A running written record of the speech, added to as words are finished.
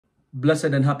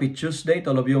Blessed and happy Tuesday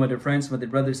to all of you, my dear friends, my dear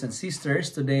brothers and sisters.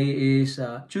 Today is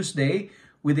Tuesday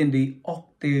within the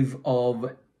octave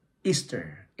of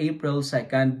Easter, April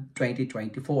 2nd,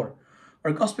 2024.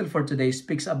 Our gospel for today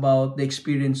speaks about the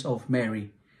experience of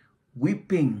Mary,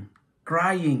 weeping,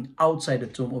 crying outside the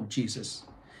tomb of Jesus.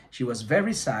 She was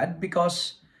very sad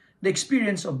because the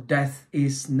experience of death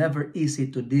is never easy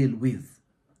to deal with,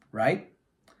 right?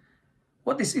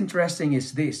 What is interesting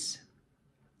is this.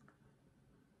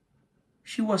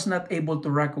 She was not able to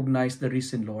recognize the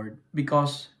risen Lord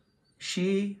because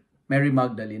she, Mary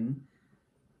Magdalene,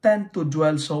 tend to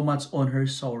dwell so much on her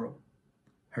sorrow.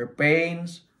 Her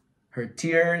pains, her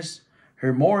tears,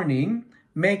 her mourning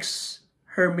makes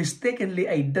her mistakenly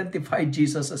identify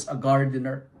Jesus as a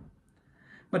gardener.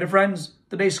 My dear friends,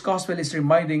 today's gospel is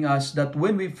reminding us that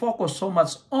when we focus so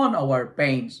much on our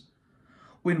pains,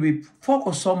 when we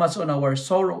focus so much on our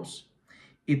sorrows,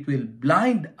 it will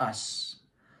blind us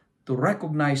to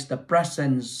recognize the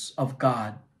presence of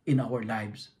God in our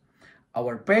lives.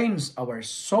 Our pains, our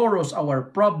sorrows, our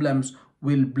problems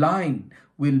will blind,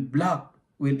 will block,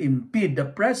 will impede the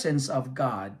presence of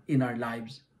God in our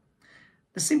lives.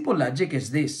 The simple logic is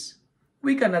this.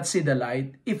 We cannot see the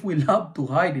light if we love to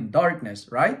hide in darkness,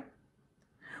 right?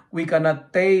 We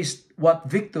cannot taste what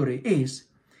victory is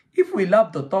if we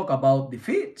love to talk about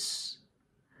defeats.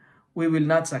 We will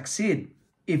not succeed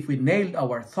if we nailed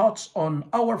our thoughts on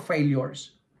our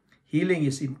failures. Healing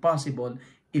is impossible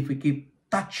if we keep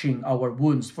touching our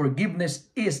wounds. Forgiveness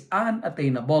is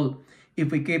unattainable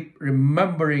if we keep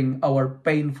remembering our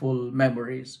painful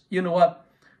memories. You know what?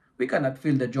 We cannot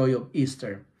feel the joy of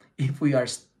Easter if we are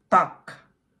stuck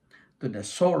to the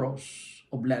sorrows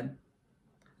of Lent.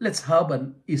 Let's have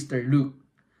an Easter look.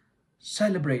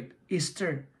 Celebrate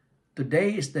Easter.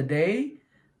 Today is the day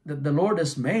that the Lord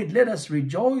has made. Let us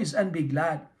rejoice and be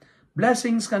glad.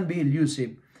 Blessings can be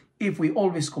elusive if we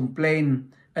always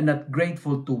complain and not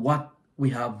grateful to what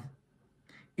we have.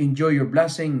 Enjoy your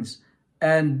blessings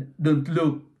and don't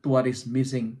look to what is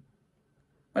missing.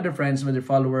 My dear friends, my dear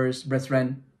followers,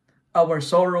 brethren, our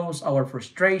sorrows, our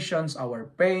frustrations, our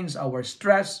pains, our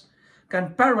stress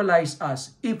can paralyze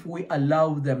us if we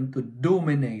allow them to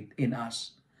dominate in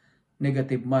us.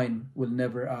 Negative mind will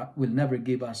never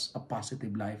give us a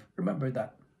positive life. Remember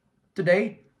that.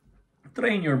 Today,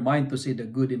 train your mind to see the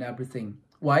good in everything.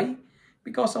 Why?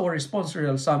 Because our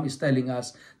responsorial psalm is telling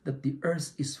us that the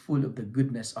earth is full of the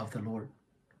goodness of the Lord.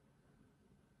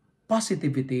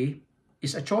 Positivity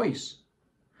is a choice.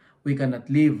 We cannot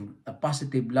live a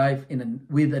positive life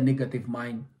with a negative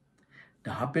mind.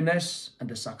 The happiness and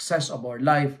the success of our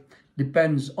life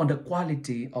depends on the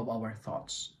quality of our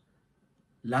thoughts.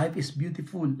 Life is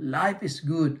beautiful. Life is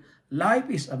good. Life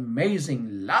is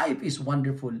amazing. Life is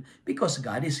wonderful because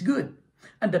God is good.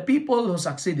 And the people who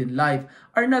succeed in life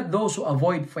are not those who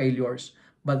avoid failures,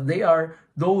 but they are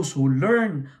those who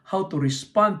learn how to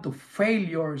respond to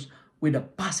failures with a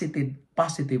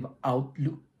positive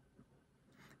outlook.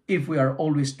 If we are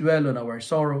always dwell on our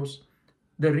sorrows,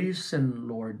 the risen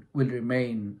Lord will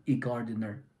remain a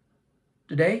gardener.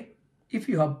 Today, if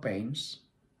you have pains,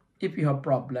 if you have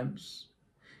problems,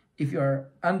 if you are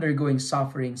undergoing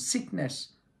suffering,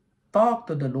 sickness, talk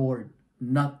to the Lord,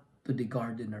 not to the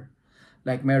gardener.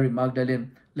 Like Mary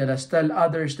Magdalene, let us tell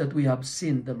others that we have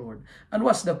seen the Lord. And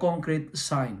what's the concrete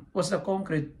sign? What's the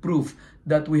concrete proof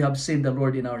that we have seen the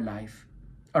Lord in our life?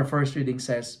 Our first reading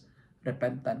says,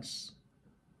 repentance,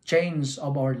 change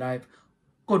of our life,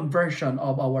 conversion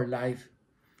of our life.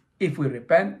 If we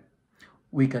repent,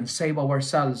 we can save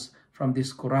ourselves from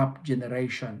this corrupt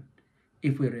generation.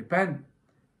 If we repent,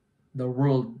 the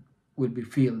world will be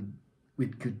filled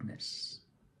with goodness.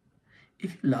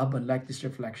 If you love and like this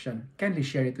reflection, kindly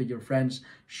share it with your friends,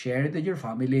 share it with your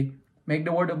family, make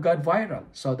the word of God viral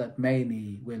so that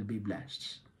many will be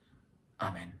blessed.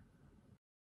 Amen.